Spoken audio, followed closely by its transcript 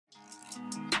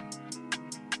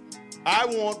I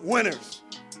want winners.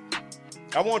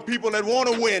 I want people that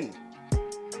want to win.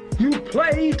 You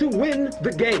play to win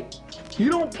the game. You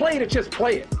don't play to just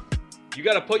play it. You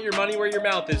got to put your money where your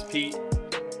mouth is, Pete.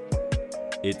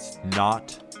 It's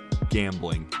not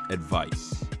gambling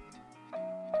advice.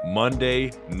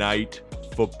 Monday Night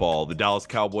Football. The Dallas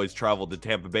Cowboys traveled to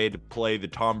Tampa Bay to play the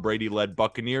Tom Brady-led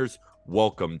Buccaneers.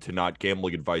 Welcome to Not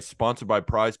Gambling Advice, sponsored by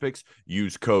Prize Picks.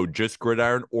 Use code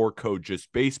JustGridiron or code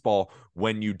JustBaseball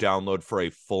when you download for a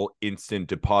full instant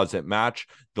deposit match.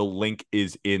 The link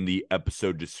is in the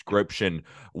episode description.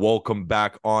 Welcome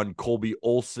back on Colby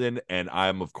Olson, and I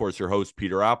am, of course, your host,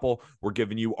 Peter Apple. We're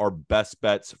giving you our best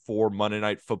bets for Monday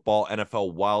Night Football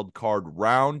NFL wildcard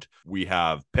round. We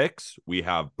have picks, we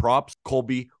have props.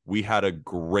 Colby, we had a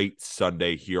great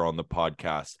Sunday here on the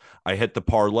podcast. I hit the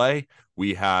parlay.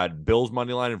 We had Bills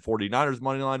money line and 49ers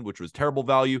money line, which was terrible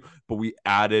value, but we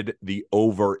added the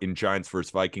over in Giants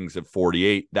versus Vikings at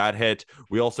 48. That hit.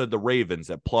 We also had the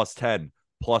Ravens at plus 10,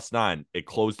 plus 9. It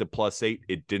closed at plus 8.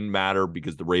 It didn't matter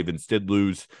because the Ravens did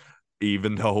lose,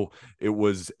 even though it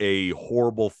was a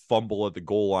horrible fumble at the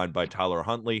goal line by Tyler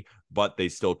Huntley, but they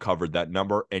still covered that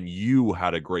number. And you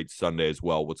had a great Sunday as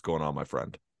well. What's going on, my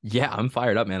friend? Yeah, I'm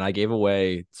fired up, man. I gave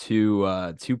away two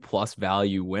plus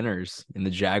value winners in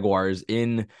the Jaguars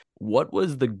in what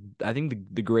was the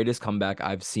greatest comeback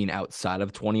I've seen outside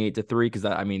of 28-3, because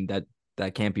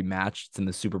that can't be matched. It's in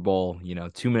the Super Bowl,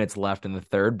 2 minutes left in the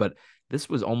third, but this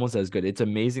was almost as good. It's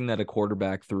amazing that a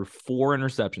quarterback threw 4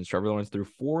 interceptions. Trevor Lawrence threw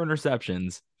 4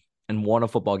 interceptions and won a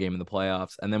football game in the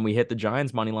playoffs. And then we hit the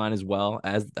Giants money line as well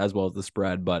as the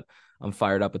spread, but I'm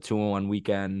fired up. A 2-1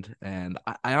 weekend, and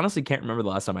I honestly can't remember the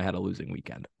last time I had a losing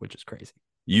weekend, which is crazy.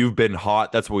 You've been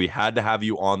hot. That's why we had to have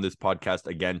you on this podcast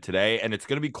again today. And it's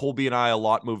going to be Colby and I a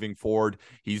lot moving forward.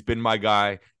 He's been my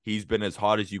guy. He's been as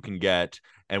hot as you can get,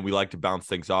 and we like to bounce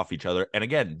things off each other. And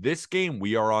again, this game,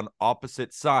 we are on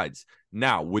opposite sides.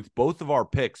 Now, with both of our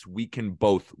picks, we can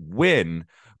both win.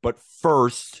 But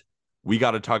first, we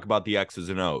got to talk about the X's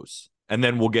and O's. And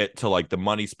then we'll get to like the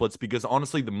money splits, because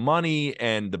honestly, the money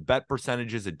and the bet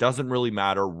percentages, it doesn't really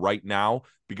matter right now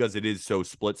because it is so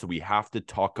split. So we have to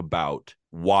talk about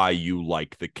why you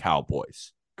like the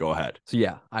Cowboys. Go ahead. So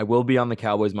yeah, I will be on the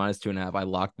Cowboys minus 2.5. I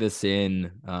locked this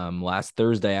in last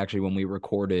Thursday, actually, when we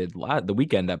recorded the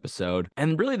weekend episode.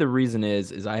 And really the reason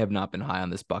is I have not been high on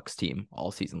this Bucs team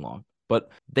all season long,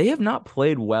 but they have not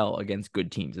played well against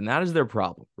good teams. And that is their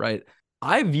problem, right?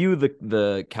 I view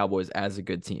the Cowboys as a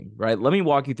good team, right? Let me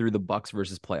walk you through the Bucs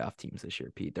versus playoff teams this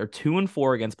year, Pete. They're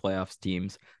 2-4 against playoffs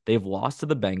teams. They've lost to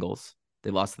the Bengals.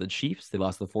 They lost to the Chiefs. They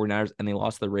lost to the 49ers, and they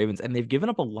lost to the Ravens. And they've given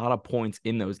up a lot of points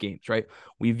in those games, right?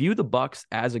 We view the Bucs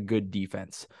as a good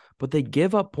defense, but they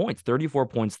give up points, 34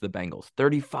 points to the Bengals,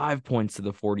 35 points to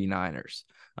the 49ers,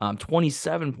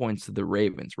 27 points to the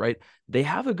Ravens, right? They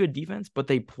have a good defense, but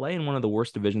they play in one of the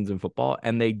worst divisions in football,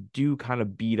 and they do kind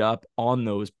of beat up on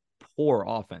those poor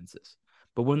offenses.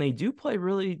 But when they do play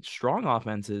really strong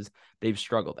offenses, they've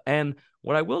struggled. And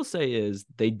what I will say is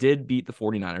they did beat the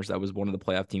 49ers. That was one of the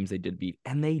playoff teams they did beat.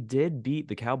 And they did beat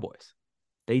the Cowboys.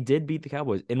 They did beat the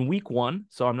Cowboys in week 1.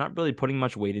 So I'm not really putting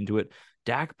much weight into it.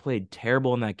 Dak played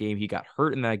terrible in that game. He got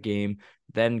hurt in that game.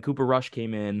 Then Cooper Rush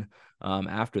came in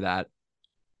after that.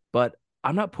 But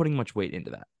I'm not putting much weight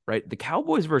into that, right? The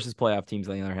Cowboys versus playoff teams,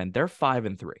 on the other hand, they're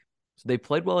 5-3. So they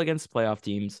played well against playoff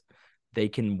teams. They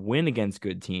can win against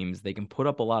good teams. They can put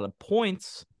up a lot of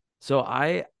points. So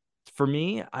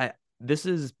this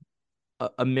is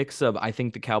a mix of, I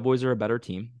think the Cowboys are a better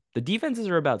team. The defenses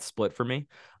are about split for me.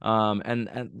 And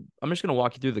I'm just going to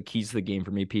walk you through the keys to the game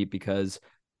for me, Pete, because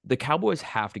the Cowboys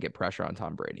have to get pressure on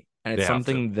Tom Brady. And it's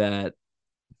something that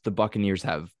the Buccaneers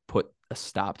have put a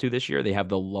stop to this year. They have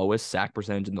the lowest sack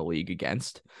percentage in the league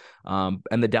against.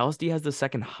 And the Dallas D has the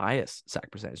second highest sack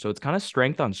percentage. So it's kind of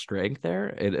strength on strength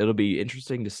there. It'll be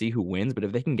interesting to see who wins. But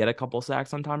if they can get a couple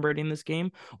sacks on Tom Brady in this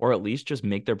game, or at least just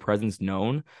make their presence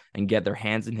known and get their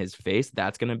hands in his face,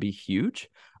 that's going to be huge.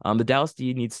 The Dallas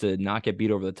D needs to not get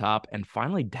beat over the top. And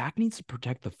finally, Dak needs to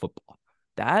protect the football.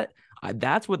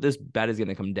 That's what this bet is going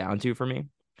to come down to for me,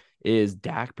 is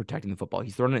Dak protecting the football.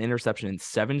 He's thrown an interception in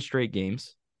 7 straight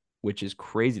games, which is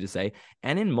crazy to say.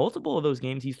 And in multiple of those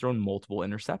games, he's thrown multiple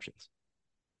interceptions.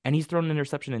 And he's thrown an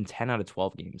interception in 10 out of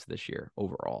 12 games this year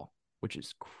overall, which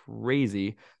is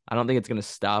crazy. I don't think it's going to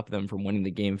stop them from winning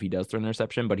the game if he does throw an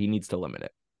interception, but he needs to limit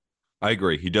it. I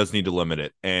agree. He does need to limit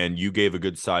it. And you gave a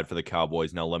good side for the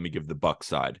Cowboys. Now let me give the Bucs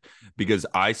side because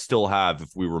I still have, if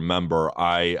we remember,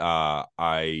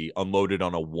 I unloaded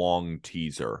on a Wong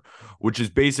teaser, which is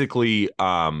basically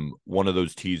one of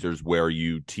those teasers where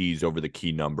you tease over the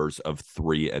key numbers of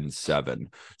 3 and 7.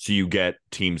 So you get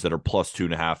teams that are plus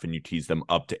 2.5 and you tease them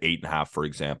up to 8.5, for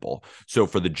example. So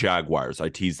for the Jaguars, I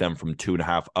tease them from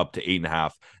 2.5 up to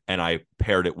 8.5, and I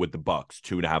paired it with the Bucs,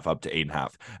 2.5 up to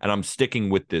 8.5. And I'm sticking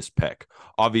with this pick.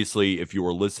 Obviously, if you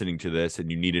were listening to this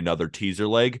and you need another teaser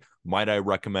leg, might I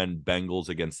recommend Bengals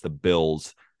against the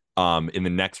Bills in the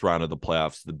next round of the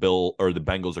playoffs? The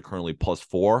Bengals are currently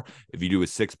 +4. If you do a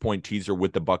 6-point teaser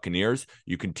with the Buccaneers,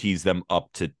 you can tease them up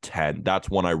to 10. That's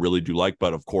one I really do like.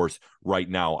 But of course, right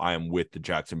now I am with the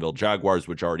Jacksonville Jaguars,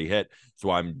 which already hit.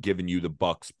 So I'm giving you the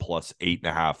Bucs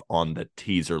 +8.5 on the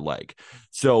teaser leg.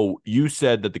 So you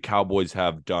said that the Cowboys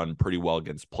have done pretty well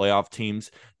against playoff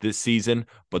teams this season,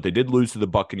 but they did lose to the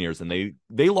Buccaneers, and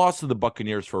they lost to the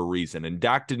Buccaneers for a reason. And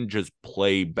Dak didn't just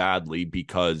play badly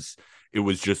because it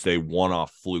was just a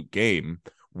one-off fluke game.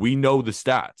 We know the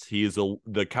stats. He is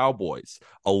the Cowboys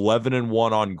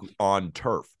 11-1 on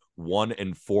turf,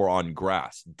 1-4 on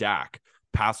grass. Dak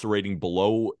passer rating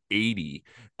below 80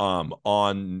 on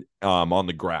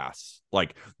the grass.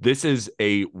 Like, this is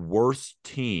a worse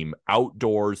team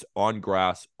outdoors, on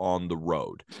grass, on the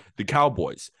road. The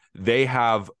Cowboys, they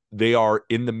are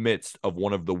in the midst of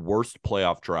one of the worst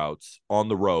playoff droughts on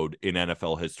the road in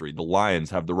NFL history. The Lions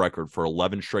have the record for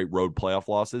 11 straight road playoff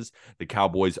losses. The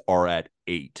Cowboys are at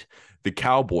 8. The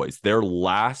Cowboys, their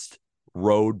last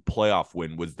road playoff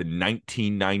win was the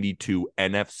 1992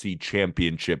 NFC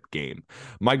Championship game.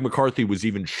 Mike McCarthy was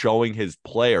even showing his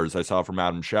players, I saw from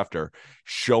Adam Schefter,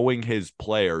 showing his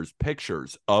players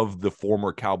pictures of the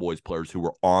former Cowboys players who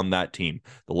were on that team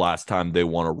the last time they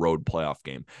won a road playoff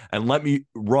game. And let me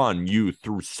run you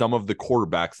through some of the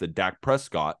quarterbacks that Dak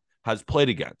Prescott has played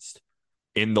against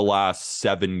in the last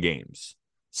 7 games.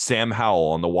 Sam Howell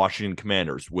on the Washington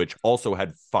Commanders, which also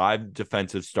had 5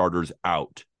 defensive starters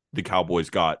out. The Cowboys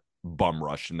got bum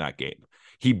rushed in that game.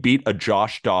 He beat a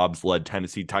Josh Dobbs-led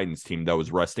Tennessee Titans team that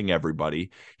was resting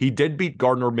everybody. He did beat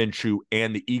Gardner Minshew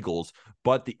and the Eagles,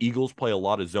 but the Eagles play a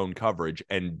lot of zone coverage,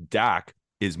 and Dak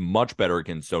is much better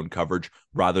against zone coverage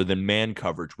rather than man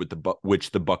coverage,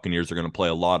 which the Buccaneers are going to play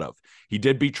a lot of. He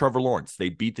did beat Trevor Lawrence. They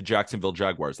beat the Jacksonville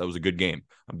Jaguars. That was a good game.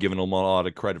 I'm giving them a lot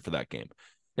of credit for that game.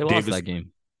 They lost that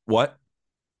game. What?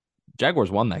 Jaguars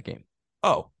won that game.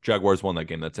 Oh, Jaguars won that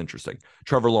game. That's interesting.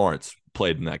 Trevor Lawrence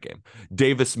played in that game.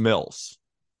 Davis Mills.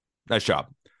 Nice job.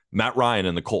 Matt Ryan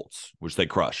and the Colts, which they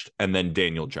crushed. And then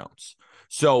Daniel Jones.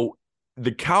 So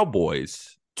the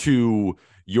Cowboys, to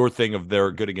your thing of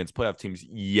they're good against playoff teams,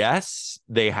 yes,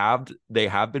 they have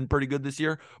been pretty good this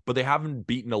year, but they haven't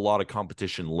beaten a lot of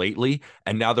competition lately.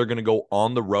 And now they're going to go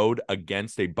on the road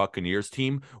against a Buccaneers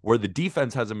team where the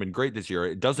defense hasn't been great this year.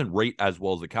 It doesn't rate as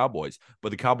well as the Cowboys, but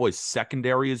the Cowboys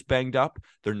secondary is banged up.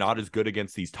 They're not as good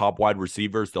against these top wide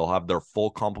receivers. They'll have their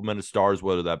full complement of stars,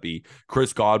 whether that be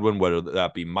Chris Godwin, whether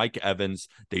that be Mike Evans.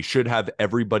 They should have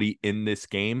everybody in this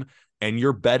game, and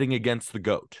you're betting against the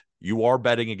GOAT. You are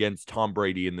betting against Tom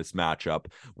Brady in this matchup,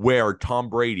 where Tom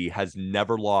Brady has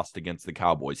never lost against the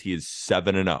Cowboys. He is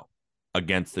 7-0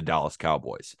 against the Dallas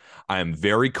Cowboys. I am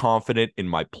very confident in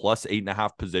my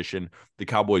 +8.5 position. The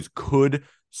Cowboys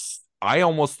I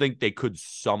almost think they could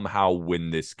somehow win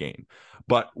this game.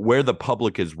 But where the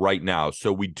public is right now,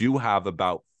 so we do have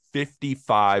about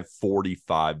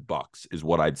 55-45 bucks is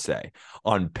what I'd say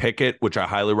on Pickett, which I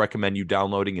highly recommend you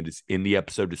downloading. It is in the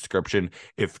episode description.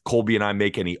 If Colby and I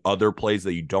make any other plays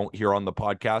that you don't hear on the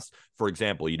podcast, for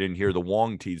example, you didn't hear the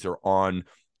Wong teaser on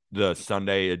the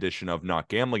Sunday edition of Not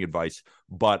Gambling Advice,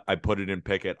 but I put it in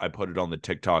Pickett. I put it on the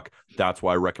TikTok. That's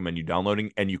why I recommend you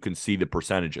downloading, and you can see the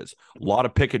percentages. A lot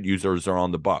of Pickett users are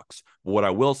on the Bucks. What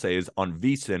I will say is on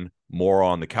VSiN, more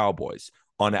on the Cowboys.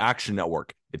 On Action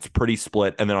Network, it's pretty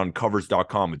split. And then on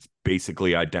covers.com, it's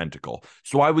basically identical.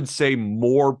 So I would say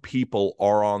more people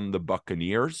are on the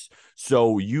Buccaneers.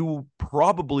 So you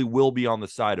probably will be on the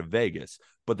side of Vegas.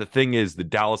 But the thing is, the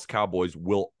Dallas Cowboys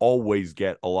will always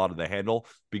get a lot of the handle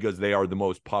because they are the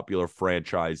most popular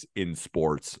franchise in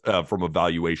sports from a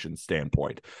valuation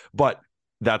standpoint. But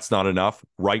that's not enough.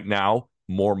 Right now,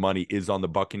 more money is on the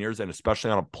Buccaneers, and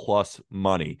especially on a plus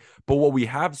money. But what we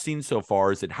have seen so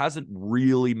far is it hasn't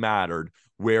really mattered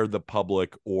where the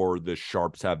public or the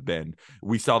sharps have been.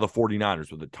 We saw the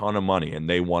 49ers with a ton of money, and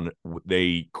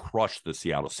they crushed the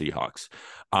Seattle Seahawks.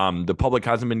 The public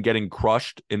hasn't been getting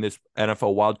crushed in this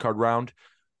NFL wildcard round.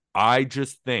 I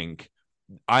just think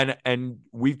And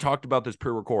we've talked about this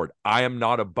pre-record. I am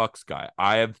not a Bucks guy.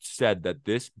 I have said that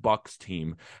this Bucks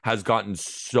team has gotten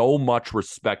so much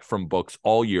respect from Bucks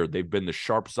all year. They've been the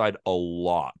sharp side a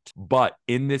lot. But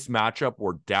in this matchup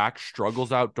where Dak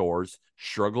struggles outdoors,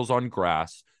 struggles on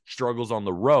grass, struggles on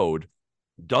the road,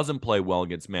 doesn't play well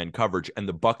against man coverage, and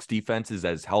the Bucks defense is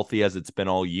as healthy as it's been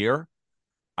all year,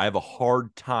 I have a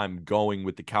hard time going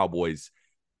with the Cowboys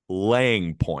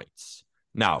laying points.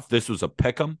 Now, if this was a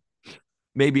pick'em,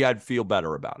 maybe I'd feel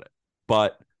better about it.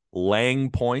 But laying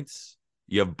points,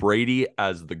 you have Brady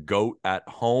as the GOAT at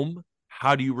home.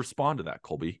 How do you respond to that,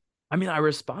 Colby? I mean, I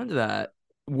respond to that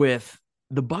with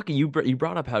the Bucky. You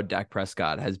brought up how Dak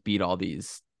Prescott has beat all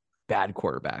these bad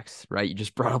quarterbacks, right? You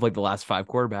just brought up like the last 5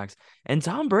 quarterbacks. And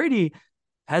Tom Brady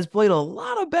has played a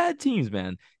lot of bad teams,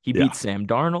 man. He beat Sam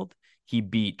Darnold. He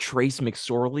beat Trace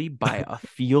McSorley by a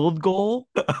field goal.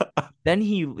 Then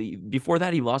before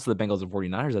that, he lost to the Bengals and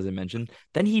 49ers, as I mentioned.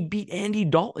 Then he beat Andy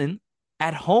Dalton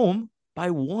at home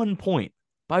by 1 point,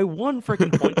 by 1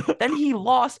 freaking point. Then he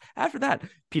lost after that.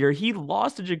 Peter, he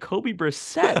lost to Jacoby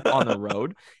Brissett on the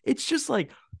road. It's just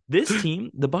like this team,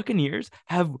 the Buccaneers,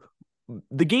 have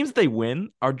the games that they win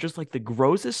are just like the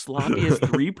grossest, sloppiest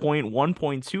 3-point,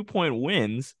 1-point, 2-point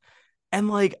wins. And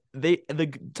like the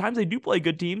times they do play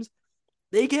good teams,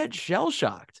 they get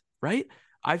shell-shocked, right?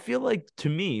 I feel like, to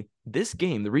me, this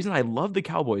game, the reason I love the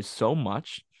Cowboys so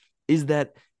much is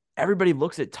that everybody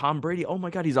looks at Tom Brady. Oh, my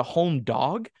God, he's a home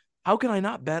dog. How can I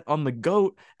not bet on the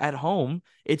GOAT at home?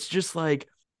 It's just like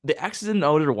the X's and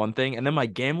O's are one thing, and then my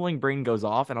gambling brain goes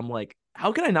off, and I'm like,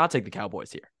 how can I not take the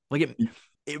Cowboys here? Like,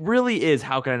 it really is,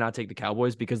 how can I not take the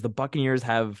Cowboys? Because the Buccaneers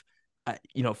have,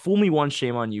 fool me once,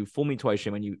 shame on you. Fool me twice,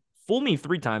 shame on you. Fool me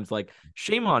 3 times, like,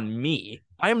 shame on me.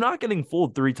 I am not getting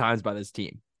fooled 3 times by this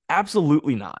team.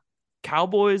 Absolutely not.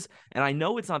 Cowboys, and I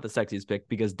know it's not the sexiest pick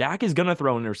because Dak is going to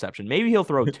throw an interception. Maybe he'll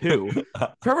throw 2.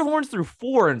 Trevor Lawrence threw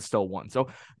 4 and still won. So,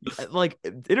 like,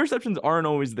 interceptions aren't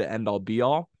always the end-all,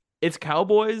 be-all. It's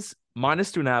Cowboys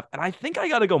minus 2.5, and I think I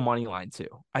got to go money line too.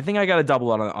 I think I got to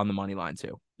double on the money line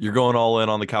too. You're going all in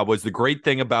on the Cowboys. The great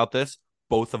thing about this,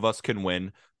 both of us can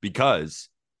win because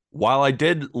while I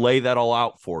did lay that all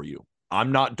out for you,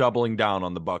 I'm not doubling down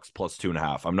on the Bucks plus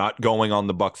 2.5. I'm not going on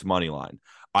the Bucks money line.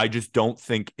 I just don't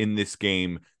think in this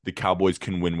game the Cowboys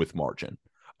can win with margin.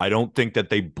 I don't think that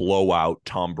they blow out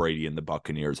Tom Brady and the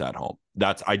Buccaneers at home.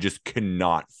 I just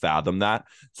cannot fathom that.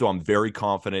 So I'm very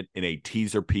confident in a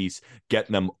teaser piece,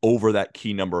 getting them over that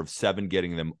key number of 7,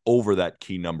 getting them over that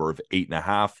key number of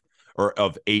 8.5 or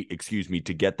of 8,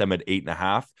 to get them at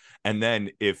 8.5. And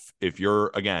then if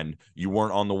you're, again, you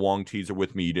weren't on the Wong teaser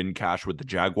with me, you didn't cash with the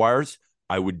Jaguars,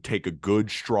 I would take a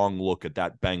good, strong look at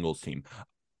that Bengals team.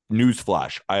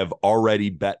 Newsflash, I have already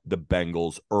bet the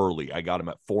Bengals early. I got them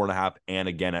at 4.5 and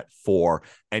again at 4.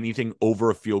 Anything over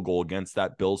a field goal against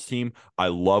that Bills team, I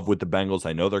love with the Bengals.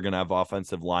 I know they're going to have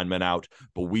offensive linemen out,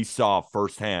 but we saw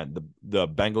firsthand the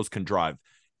Bengals can drive.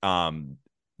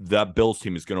 That Bills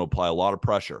team is going to apply a lot of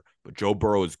pressure, but Joe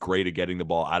Burrow is great at getting the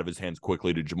ball out of his hands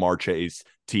quickly to Jamar Chase,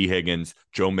 T. Higgins,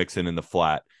 Joe Mixon in the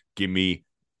flat.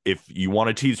 If you want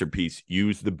a teaser piece,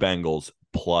 use the Bengals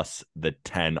plus the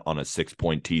 10 on a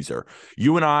 6-point teaser.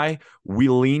 You and I, we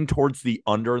lean towards the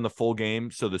under in the full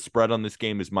game. So the spread on this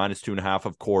game is minus 2.5,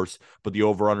 of course, but the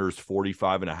over under is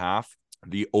 45.5.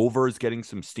 The over is getting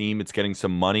some steam. It's getting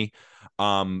some money.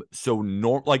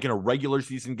 Like in a regular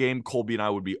season game, Colby and I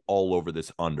would be all over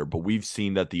this under, but we've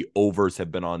seen that the overs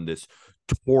have been on this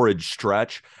torrid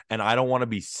stretch, and I don't want to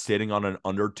be sitting on an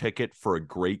under ticket for a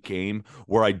great game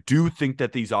where I do think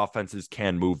that these offenses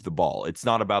can move the ball. It's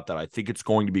not about that. I think it's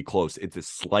going to be close. It's a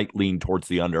slight lean towards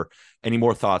the under. Any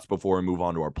more thoughts before we move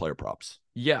on to our player props?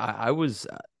 Yeah,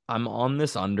 I'm on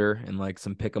this under in like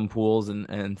some pick'em pools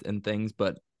and things,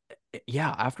 but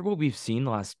yeah, after what we've seen,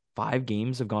 the last 5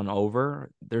 games have gone over.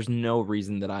 There's no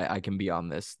reason that I can be on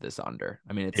this under.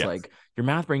 I mean, it's like your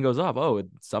math brain goes up. Oh,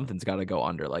 something's got to go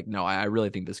under. Like, no, I really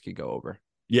think this could go over.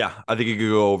 Yeah, I think it could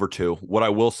go over too. What I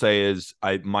will say is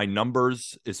my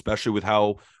numbers, especially with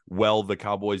how well the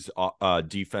Cowboys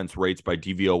defense rates by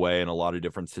DVOA and a lot of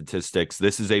different statistics,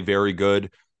 this is a very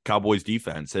good Cowboys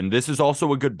defense. And this is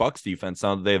also a good Bucks defense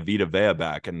now that they have Vita Vea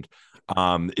back. And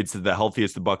it's the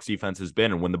healthiest the Bucks defense has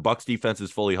been. And when the Bucks defense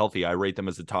is fully healthy, I rate them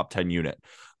as a top 10 unit.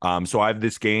 So I have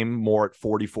this game more at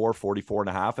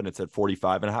 44.5, and it's at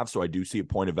 45.5. So I do see a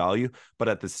point of value, but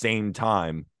at the same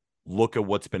time, look at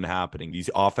what's been happening.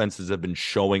 These offenses have been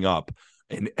showing up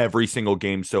in every single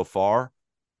game so far.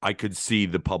 I could see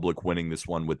the public winning this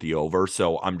one with the over.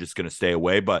 So I'm just going to stay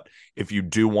away. But if you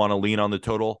do want to lean on the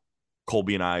total,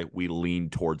 Colby and I, we lean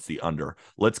towards the under.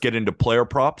 Let's get into player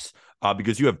props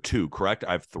because you have 2, correct?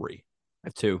 I have 3. I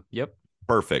have two. Yep.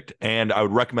 Perfect. And I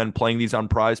would recommend playing these on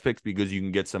Prize Picks because you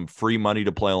can get some free money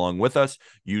to play along with us.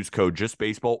 Use code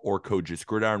JustBaseball or code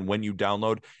JustGridiron when you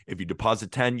download. If you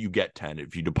deposit 10, you get 10.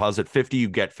 If you deposit 50, you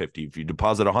get 50. If you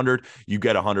deposit 100, you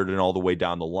get 100 and all the way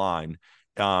down the line.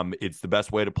 It's the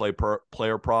best way to play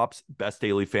player props, best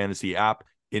daily fantasy app.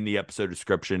 In the episode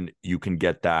description, you can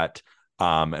get that.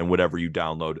 And whatever you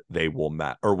download, they will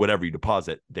match, or whatever you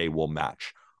deposit, they will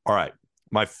match. All right.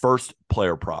 My first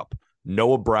player prop.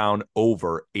 Noah Brown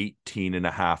over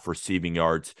 18.5 receiving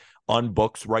yards. On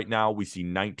books right now, we see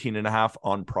 19.5.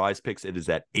 On Prize Picks, it is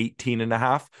at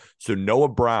 18.5. So Noah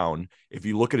Brown, if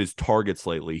you look at his targets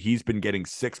lately, he's been getting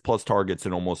 6+ targets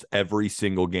in almost every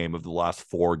single game of the last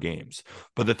 4 games.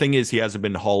 But the thing is, he hasn't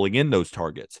been hauling in those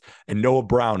targets. And Noah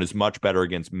Brown is much better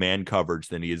against man coverage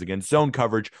than he is against zone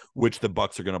coverage, which the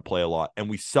Bucs are going to play a lot. And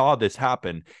we saw this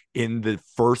happen in the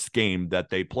first game that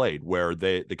they played, where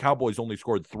the Cowboys only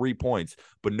scored 3 points,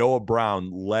 but Noah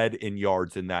Brown led in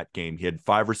yards in that game. He had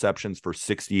 5 receptions for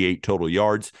 68 total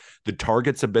yards. The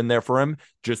targets have been there for him,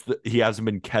 just he hasn't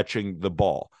been catching the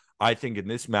ball. I think in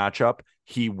this matchup,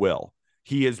 he will.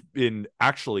 He has been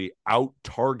actually out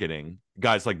targeting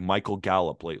guys like Michael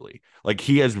Gallup lately. Like,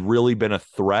 he has really been a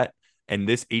threat. And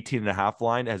this 18.5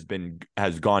 line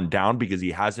has gone down because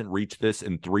he hasn't reached this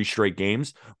in 3 straight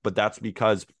games. But that's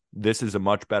because this is a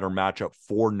much better matchup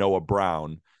for Noah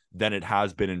Brown than it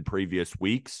has been in previous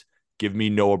weeks. Give me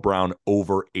Noah Brown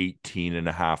over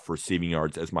 18.5 receiving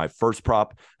yards as my first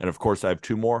prop. And of course, I have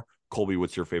 2 more. Colby,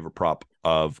 what's your favorite prop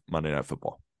of Monday Night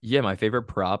Football? Yeah, my favorite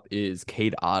prop is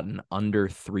Cade Otton under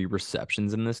 3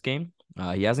 receptions in this game.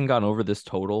 He hasn't gone over this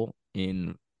total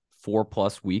in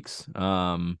 4+ weeks.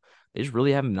 They just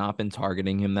really have not been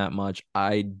targeting him that much.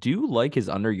 I do like his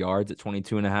under yards at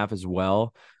 22.5 as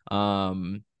well.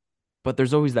 But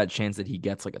there's always that chance that he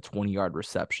gets like a 20-yard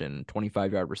reception,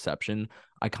 25-yard reception.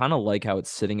 I kind of like how it's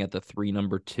sitting at the 3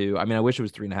 number 2. I mean, I wish it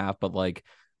was 3.5, but like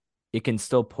it can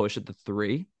still push at the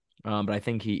 3. But I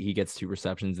think he gets 2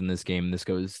 receptions in this game. This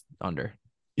goes under.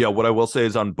 Yeah, what I will say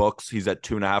is on books, he's at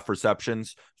 2.5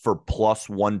 receptions for plus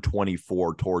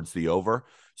 124 towards the over.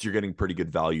 So you're getting pretty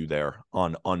good value there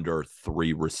on under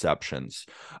 3 receptions.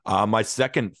 My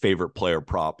second favorite player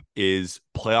prop is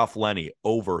playoff Lenny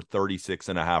over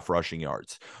 36.5 rushing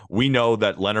yards. We know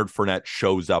that Leonard Fournette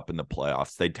shows up in the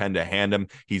playoffs. They tend to hand him.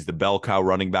 He's the bell cow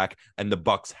running back, and the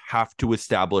Bucs have to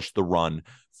establish the run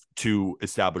to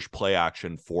establish play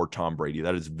action for Tom Brady.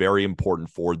 That is very important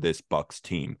for this Bucs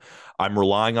team. I'm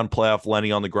relying on playoff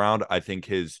Lenny on the ground. I think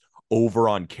his over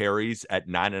on carries at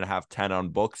 9.5, 10 on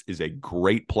books is a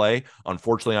great play.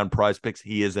 Unfortunately, on Prize Picks,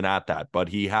 he isn't at that, but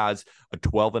he has a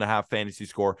 12.5 fantasy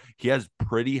score. He has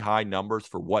pretty high numbers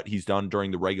for what he's done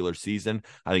during the regular season.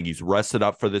 I think he's rested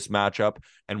up for this matchup.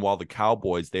 And while the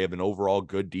Cowboys, they have an overall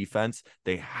good defense,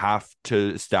 they have to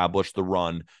establish the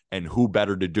run. And who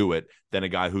better to do it than a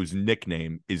guy whose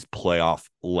nickname is Playoff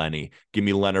Lenny? Give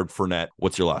me Leonard Fournette.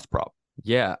 What's your last prop?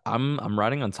 Yeah, I'm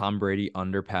riding on Tom Brady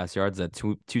under pass yards at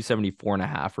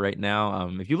 274.5 right now.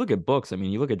 If you look at books, I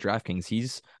mean, you look at DraftKings,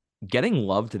 he's getting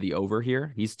love to the over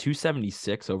here. He's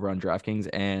 276 over on DraftKings,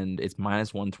 and it's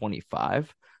minus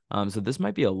 125. So this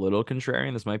might be a little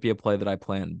contrarian. This might be a play that I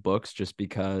play in books just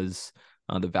because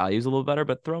the value is a little better,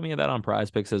 but throw me that on Prize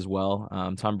Picks as well.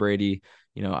 Tom Brady,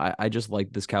 you know, I just like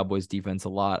this Cowboys defense a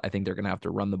lot. I think they're going to have to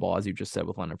run the ball, as you just said,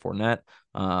 with Leonard Fournette.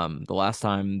 The last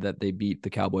time that they beat the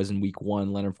Cowboys in week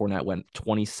 1, Leonard Fournette went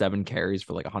 27 carries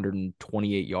for like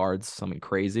 128 yards, something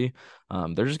crazy.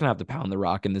 They're just going to have to pound the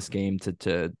rock in this game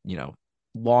to you know,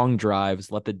 long drives,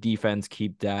 let the defense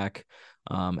keep Dak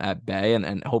at bay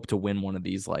and hope to win one of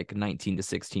these like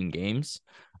 19-16 games.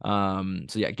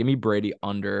 So yeah, give me Brady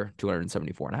under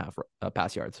 274.5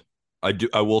 pass yards.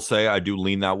 I will say I do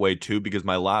lean that way too, because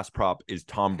my last prop is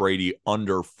Tom Brady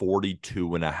under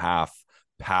 42.5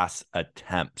 pass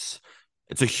attempts.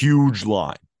 It's a huge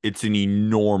line. It's an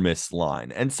enormous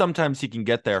line. And sometimes he can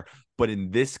get there. But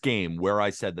in this game where I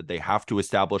said that they have to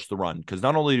establish the run, because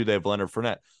not only do they have Leonard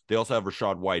Fournette, they also have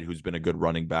Rachaad White, who's been a good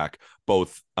running back,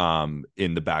 both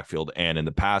in the backfield and in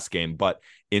the pass game. But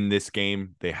in this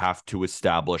game, they have to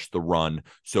establish the run.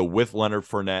 So with Leonard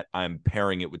Fournette, I'm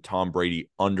pairing it with Tom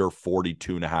Brady under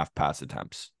 42.5 pass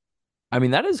attempts. I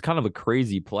mean, that is kind of a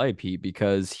crazy play, Pete,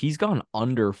 because he's gone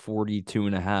under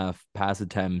 42.5 pass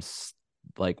attempts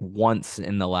like once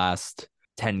in the last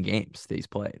 10 games that he's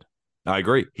played. I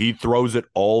agree. He throws it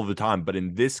all the time. But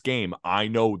in this game, I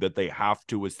know that they have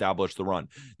to establish the run.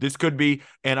 This could be,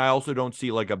 and I also don't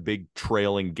see like a big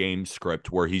trailing game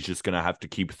script where he's just going to have to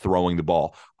keep throwing the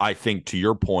ball. I think, to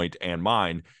your point and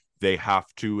mine, they have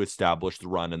to establish the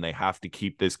run and they have to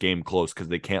keep this game close because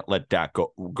they can't let Dak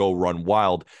go run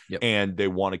wild. Yep. And they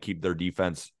want to keep their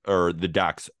defense or the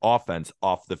Dak's offense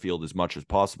off the field as much as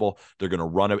possible. They're going to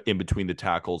run it in between the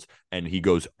tackles, and he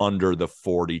goes under the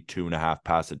 42.5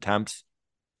 pass attempts.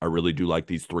 I really do like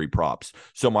these three props.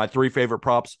 So my three favorite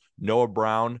props: Noah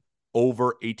Brown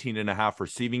over 18.5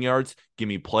 receiving yards. Give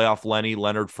me playoff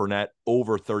Leonard Fournette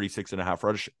over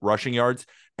 36.5 rushing yards,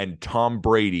 and Tom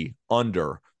Brady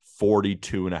under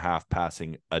 42.5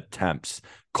 passing attempts.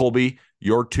 Colby,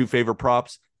 your two favorite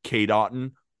props: Cade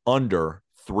Otton under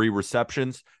 3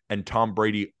 receptions and Tom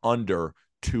Brady under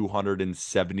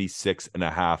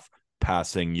 276.5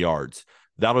 passing yards.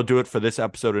 That'll do it for this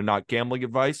episode of Not Gambling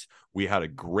Advice. We had a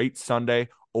great Sunday.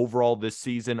 Overall this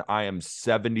season, I am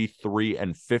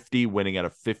 73-50, winning at a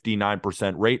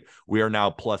 59% rate. We are now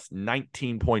plus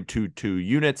 19.22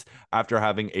 units after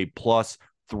having a plus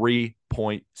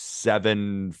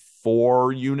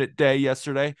 3.74 unit day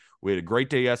yesterday. We had a great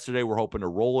day yesterday. We're hoping to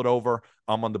roll it over.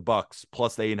 I'm on the Bucks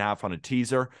plus 8.5 on a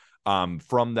teaser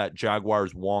from that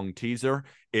Jaguars Wong teaser.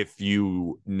 If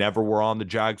you never were on the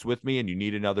Jags with me and you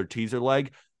need another teaser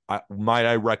leg, I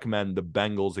recommend the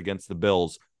Bengals against the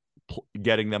Bills,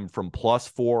 getting them from plus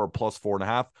 4 or plus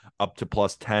 4.5 up to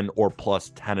plus 10 or plus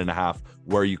 10.5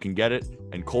 where you can get it.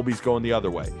 And Colby's going the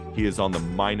other way. He is on the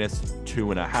minus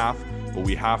 2.5, but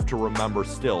we have to remember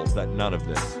still that none of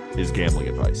this is gambling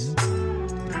advice.